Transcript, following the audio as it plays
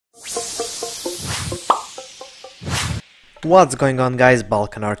What's going on, guys?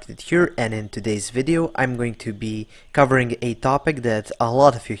 Balkan Architect here, and in today's video I'm going to be covering a topic that a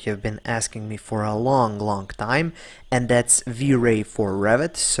lot of you have been asking me for a long time, and that's Vray for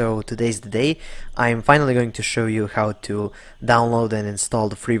Revit. So today's the day. I'm finally going to show you how to download and install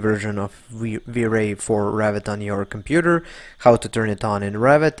the free version of Vray for Revit on your computer, how to turn it on in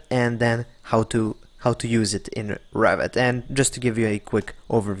Revit, and then how to use it in Revit, and just to give you a quick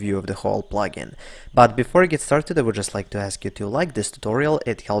overview of the whole plugin. But before I get started, I would just like to ask you to like this tutorial.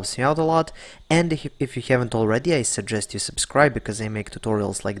 It helps me out a lot, and if you haven't already, I suggest you subscribe because I make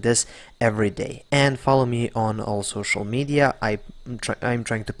tutorials like this every day. And follow me on all social media. I'm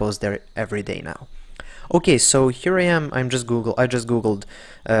trying to post there every day now. Okay, so here I am. I just googled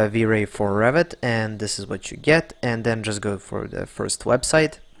Vray for Revit, and this is what you get. And then just go for the first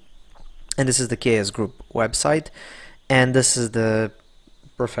website. And this is the KS Group website, and this is the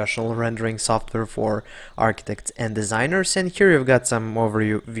professional rendering software for architects and designers. And here you've got some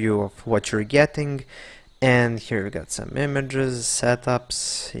overview of what you're getting, and here you've got some images,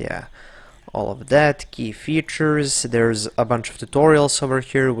 setups, yeah, all of that, key features. There's a bunch of tutorials over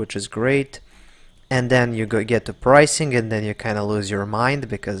here, which is great. And then you get to pricing, and then you kind of lose your mind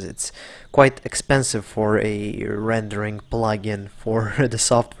because it's quite expensive for a rendering plugin for the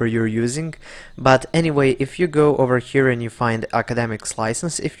software you're using. But anyway, if you go over here and you find academics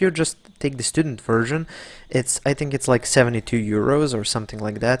license, if you just take the student version, I think it's like 72 euros or something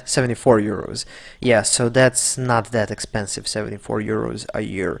like that, 74 euros. Yeah, so that's not that expensive, 74 euros a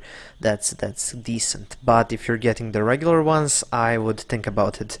year. That's decent. But if you're getting the regular ones, I would think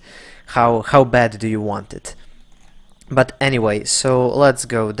about it. How bad do you want it? But anyway, so let's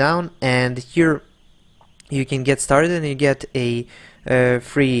go down, and here you can get started and you get a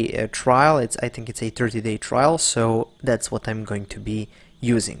free trial. I think it's a 30-day trial, so that's what I'm going to be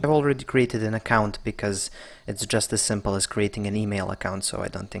using. I've already created an account because it's just as simple as creating an email account, so I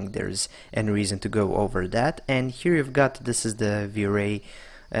don't think there's any reason to go over that. And here you've got, this is the Vray,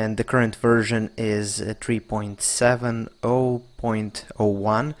 and the current version is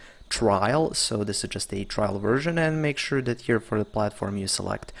 3.70.01 trial, so this is just a trial version. And make sure that here for the platform you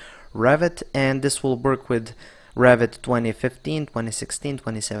select Revit, and this will work with Revit 2015, 2016,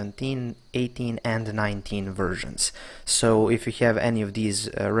 2017, 18 and 19 versions. So if you have any of these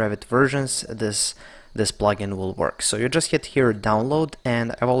Revit versions, this plugin will work. So you just hit here download,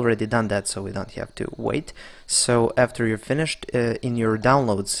 and I've already done that, so we don't have to wait. So after you're finished, in your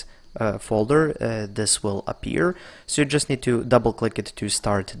downloads folder, this will appear. So you just need to double click it to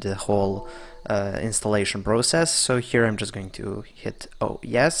start the whole installation process. So here I'm just going to hit oh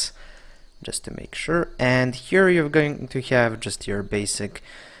yes, just to make sure. And here you're going to have just your basic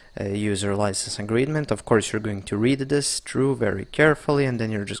user license agreement. Of course, you're going to read this through very carefully, and then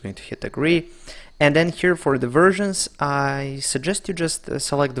you're just going to hit agree. And then here for the versions, I suggest you just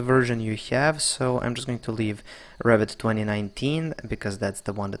select the version you have. So I'm just going to leave Revit 2019 because that's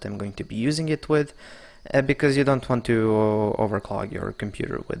the one that I'm going to be using it with, because you don't want to overclock your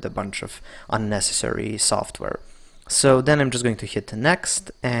computer with a bunch of unnecessary software. So then I'm just going to hit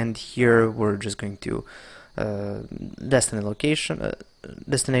next, and here we're just going to destination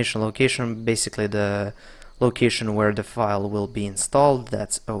location, basically the location where the file will be installed.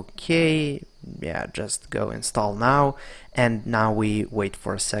 That's okay. Yeah, just go install now, and now we wait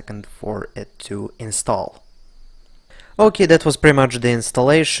for a second for it to install. Okay, that was pretty much the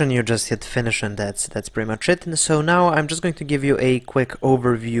installation. You just hit finish, and that's pretty much it. And so now I'm just going to give you a quick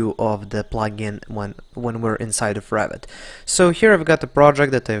overview of the plugin when we're inside of Revit. So here I've got a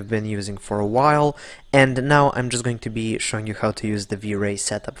project that I've been using for a while, and now I'm just going to be showing you how to use the Vray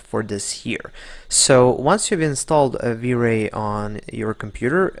setup for this here. So once you've installed a Vray on your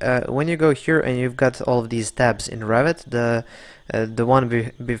computer, when you go here and you've got all of these tabs in Revit, the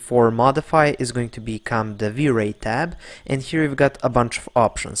one before modify is going to become the Vray tab, and here you've got a bunch of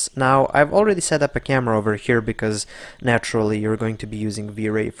options. Now I've already set up a camera over here because naturally you're going to be using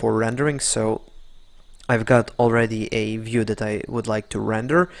Vray for rendering, so I've got already a view that I would like to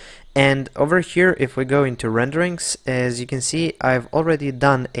render. And over here, if we go into renderings, as you can see, I've already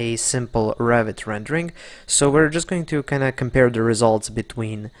done a simple Revit rendering, so we're just going to kind of compare the results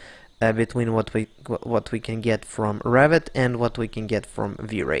between what we can get from Revit and what we can get from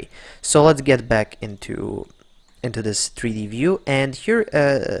Vray. So let's get back into this 3D view, and here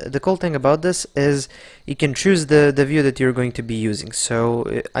the cool thing about this is you can choose the view that you're going to be using.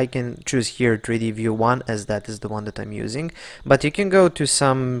 So I can choose here 3D view 1, as that is the one that I'm using, but you can go to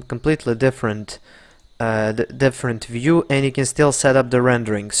some completely different the different view, and you can still set up the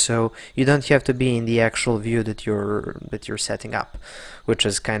rendering, so you don't have to be in the actual view that you're setting up, which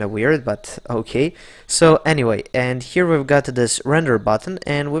is kind of weird, but okay. So anyway, and here we've got this render button,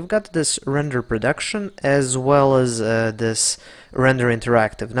 and we've got this render production as well as this render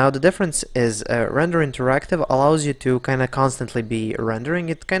interactive. Now the difference is render interactive allows you to kind of constantly be rendering.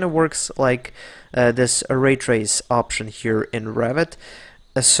 It kind of works like this ray trace option here in Revit.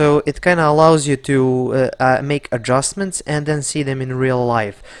 So it kind of allows you to make adjustments and then see them in real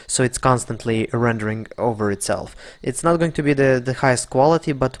life, so it's constantly rendering over itself. It's not going to be the highest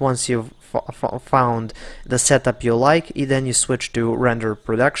quality, but once you've found the setup you like, then you switch to render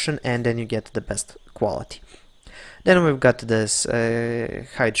production and then you get the best quality. Then we've got this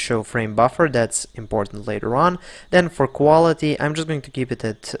hide show frame buffer, that's important later on. Then for quality, I'm just going to keep it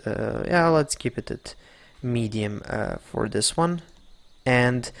at yeah, let's keep it at medium for this one.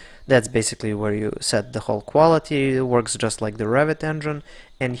 And that's basically where you set the whole quality. It works just like the Revit engine.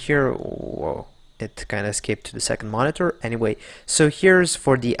 And here, whoa, it kind of escaped to the second monitor. Anyway, so here's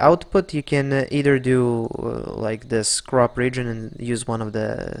for the output. You can either do like this crop region and use one of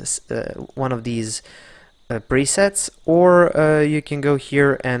these presets, or you can go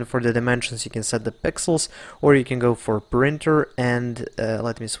here and for the dimensions you can set the pixels, or you can go for printer and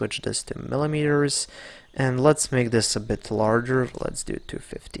let me switch this to millimeters. And let's make this a bit larger. Let's do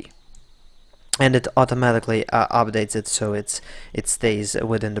 250, and it automatically updates it so it stays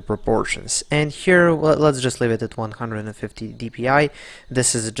within the proportions. And here let's just leave it at 150 dpi.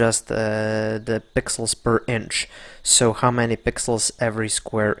 This is just the pixels per inch, so how many pixels every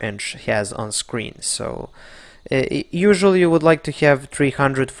square inch has on screen. So usually you would like to have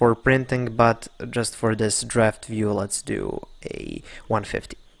 300 for printing, but just for this draft view let's do a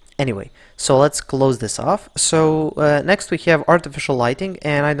 150. Anyway, so let's close this off. So next we have artificial lighting,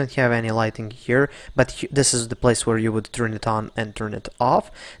 and I don't have any lighting here, but this is the place where you would turn it on and turn it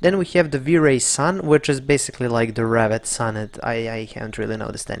off. Then we have the Vray sun, which is basically like the Revit sun. I haven't really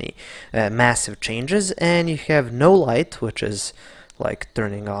noticed any massive changes. And you have no light, which is like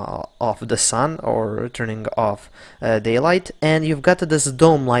turning off the sun or turning off daylight. And you've got this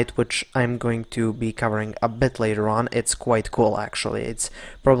dome light, which I'm going to be covering a bit later on. It's quite cool actually. It's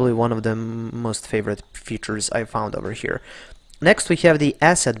probably one of the most favorite features I found over here. Next we have the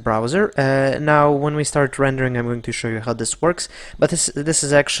asset browser. Now when we start rendering I'm going to show you how this works, but this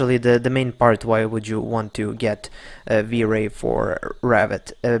is actually the main part. Why would you want to get Vray for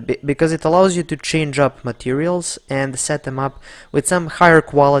Revit? Because it allows you to change up materials and set them up with some higher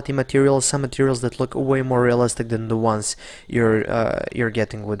quality materials, some materials that look way more realistic than the ones you're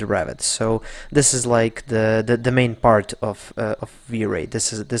getting with Revit. So this is like the main part of Vray.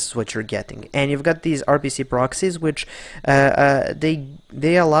 This is what you're getting, and you've got these RPC proxies, which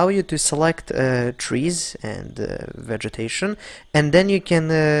they allow you to select trees and vegetation, and then you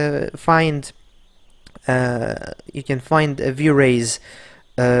can find Vray's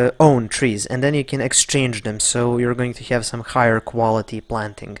own trees, and then you can exchange them. So you're going to have some higher quality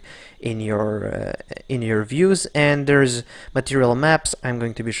planting in your views. And there's material maps. I'm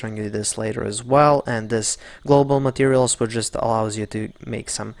going to be showing you this later as well. And this global materials, which just allows you to make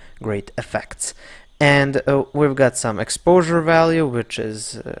some great effects. And we've got some exposure value, which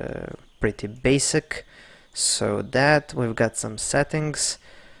is pretty basic. So that we've got some settings.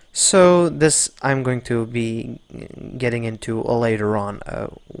 So this I'm going to be getting into later on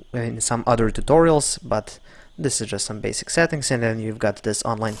in some other tutorials, but this is just some basic settings, and then you've got this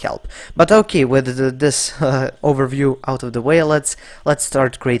online help. But okay, with this overview out of the way, let's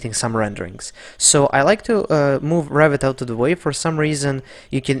start creating some renderings. So I like to move Revit out of the way. For some reason,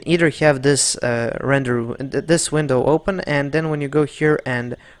 you can either have this this window open, and then when you go here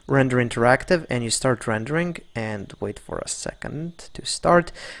and render interactive and you start rendering, and wait for a second to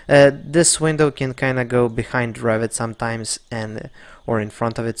start, this window can kind of go behind Revit sometimes and or in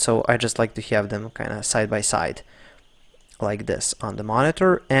front of it, so I just like to have them kind of side by side like this on the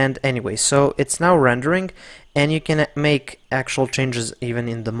monitor. And anyway, so it's now rendering, and you can make actual changes even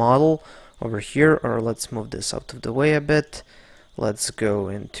in the model over here. Or let's move this out of the way a bit. Let's go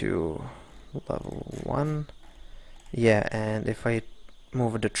into level 1. Yeah, and if I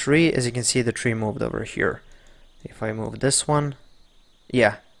move the tree, as you can see, the tree moved over here. If I move this one,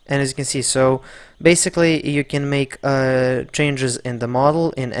 yeah, and as you can see, so basically you can make changes in the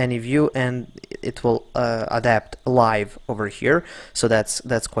model in any view, and it will adapt live over here. So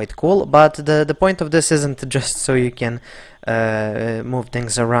that's quite cool. But the point of this isn't just so you can move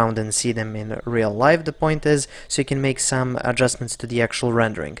things around and see them in real life. The point is so you can make some adjustments to the actual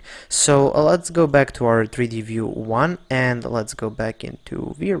rendering. So let's go back to our 3D view 1, and let's go back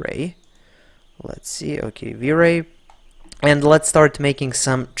into Vray. Let's see, okay, Vray. And let's start making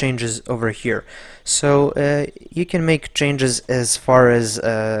some changes over here. So you can make changes as far as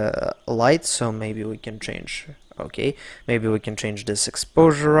light, so maybe we can change, okay, maybe we can change this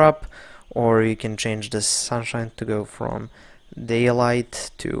exposure up, or you can change this sunshine to go from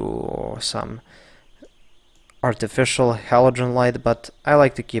daylight to some artificial halogen light, but I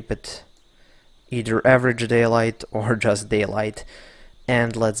like to keep it either average daylight or just daylight.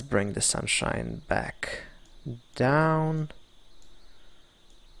 And let's bring the sunshine back down.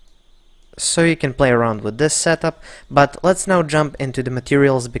 So you can play around with this setup, but let's now jump into the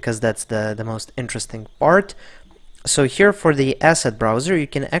materials because that's the most interesting part. So here for the asset browser, you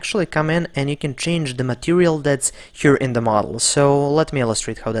can actually come in and you can change the material that's here in the model. So let me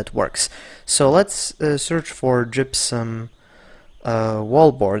illustrate how that works. So let's search for gypsum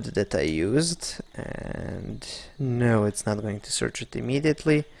wallboard that I used, and no, it's not going to search it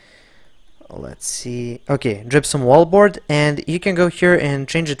immediately. Let's see, okay, gypsum wallboard, and you can go here and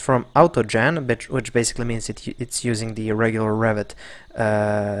change it from AutoGen, which basically means it's using the regular Revit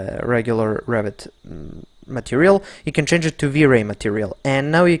material. You can change it to Vray material,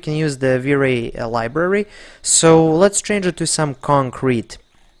 and now you can use the Vray library. So let's change it to some concrete.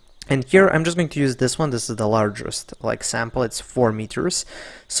 And here I'm just going to use this one. This is the largest sample, it's 4 meters.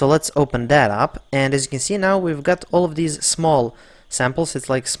 So let's open that up, and as you can see now we've got all of these small samples. It's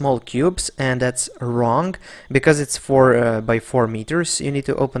like small cubes, and that's wrong because it's 4 by 4 meters. You need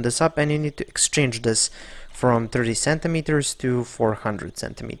to open this up and you need to exchange this from 30 centimeters to 400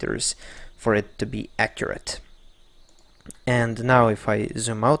 centimeters for it to be accurate. And now if I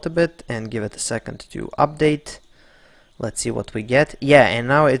zoom out a bit and give it a second to update, let's see what we get. Yeah, and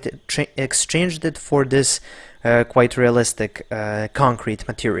now it exchanged it for this quite realistic concrete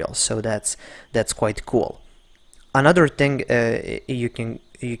material. So that's quite cool. Another thing you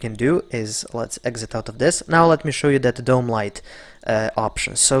can do is, let's exit out of this. Now let me show you that dome light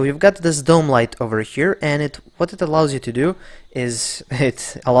option. So you've got this dome light over here, and what it allows you to do is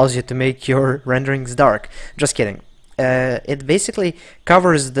it allows you to make your renderings dark. Just kidding. It basically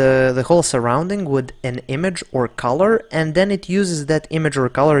covers the whole surrounding with an image or color, and then it uses that image or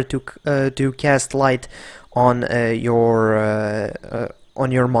color to cast light on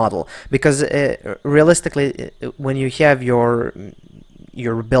your model, because realistically when you have your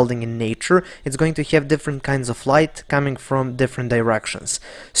building in nature, it's going to have different kinds of light coming from different directions.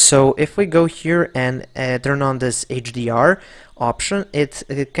 So if we go here and turn on this HDR option, it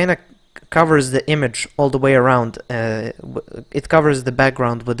kind of covers the image all the way around. It covers the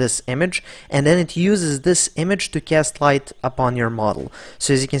background with this image, and then it uses this image to cast light upon your model.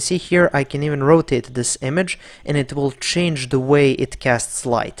 So as you can see here, I can even rotate this image and it will change the way it casts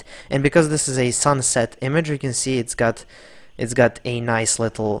light. And because this is a sunset image, you can see it's got a nice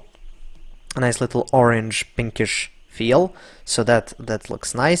little orange pinkish feel. So that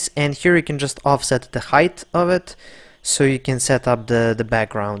looks nice. And here you can just offset the height of it, so you can set up the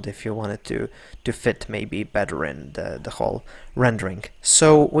background if you wanted to fit maybe better in the whole rendering.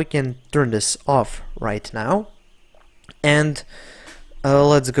 So we can turn this off right now, and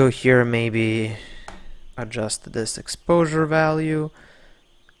let's go here, maybe adjust this exposure value,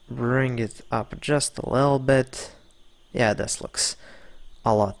 bring it up just a little bit. Yeah, this looks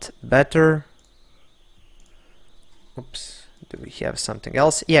a lot better. Oops, do we have something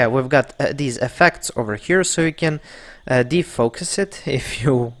else? Yeah, we've got these effects over here, so you can defocus it if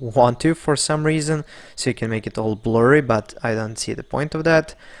you want to for some reason, so you can make it all blurry, but I don't see the point of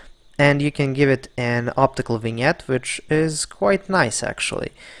that. And you can give it an optical vignette, which is quite nice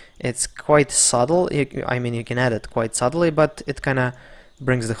actually. It's quite subtle. I mean, you can add it quite subtly, but it kind of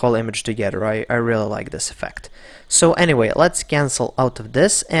brings the whole image together. I really like this effect. So anyway, let's cancel out of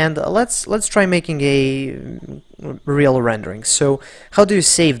this, and let's try making a real rendering. So how do you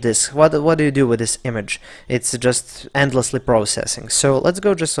save this? What do you do with this image? It's just endlessly processing. So let's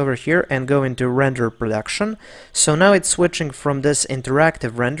go just over here and go into render production. So now it's switching from this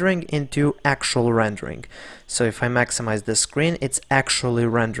interactive rendering into actual rendering. So if I maximize the screen, it's actually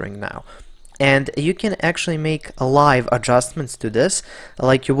rendering now. And you can actually make live adjustments to this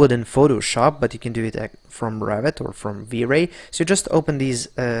like you would in Photoshop, but you can do it from Revit or from Vray. So you just open these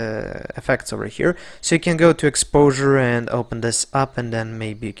effects over here. So you can go to exposure and open this up, and then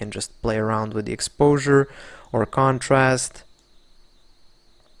maybe you can just play around with the exposure or contrast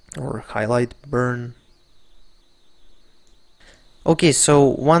or highlight burn. Okay, so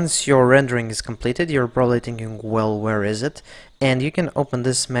once your rendering is completed, you're probably thinking, well, where is it? And you can open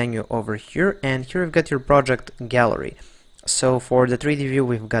this menu over here, and here you've got your project gallery. So for the 3D view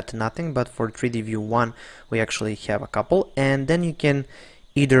we've got nothing, but for 3D view 1 we actually have a couple. And then you can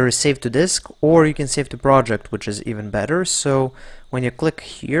either save to disk or you can save to project, which is even better. So when you click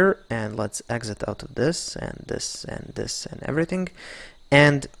here, and let's exit out of this and this and this and everything,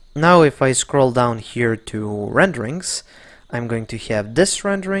 and now if I scroll down here to renderings, I'm going to have this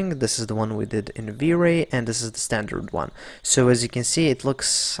rendering. This is the one we did in Vray, and this is the standard one. So as you can see, it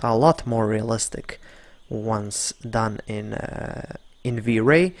looks a lot more realistic once done in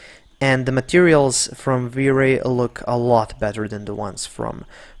Vray, and the materials from Vray look a lot better than the ones from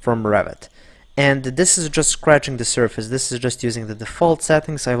Revit. And this is just scratching the surface. This is just using the default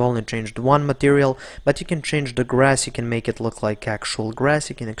settings. I've only changed one material, but you can change the grass, you can make it look like actual grass,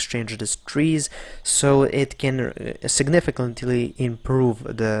 you can exchange it as trees, so it can significantly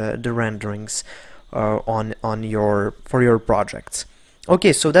improve the renderings for your projects.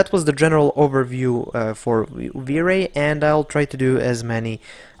 Okay, so that was the general overview for Vray, and I'll try to do as many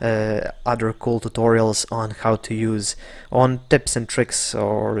other cool tutorials on how to use, on tips and tricks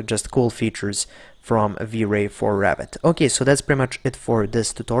or just cool features from Vray for Revit. Okay, so that's pretty much it for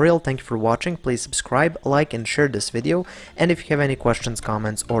this tutorial. Thank you for watching. Please subscribe, like and share this video, and if you have any questions,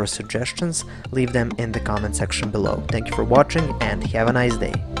 comments or suggestions, leave them in the comment section below. Thank you for watching and have a nice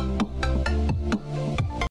day.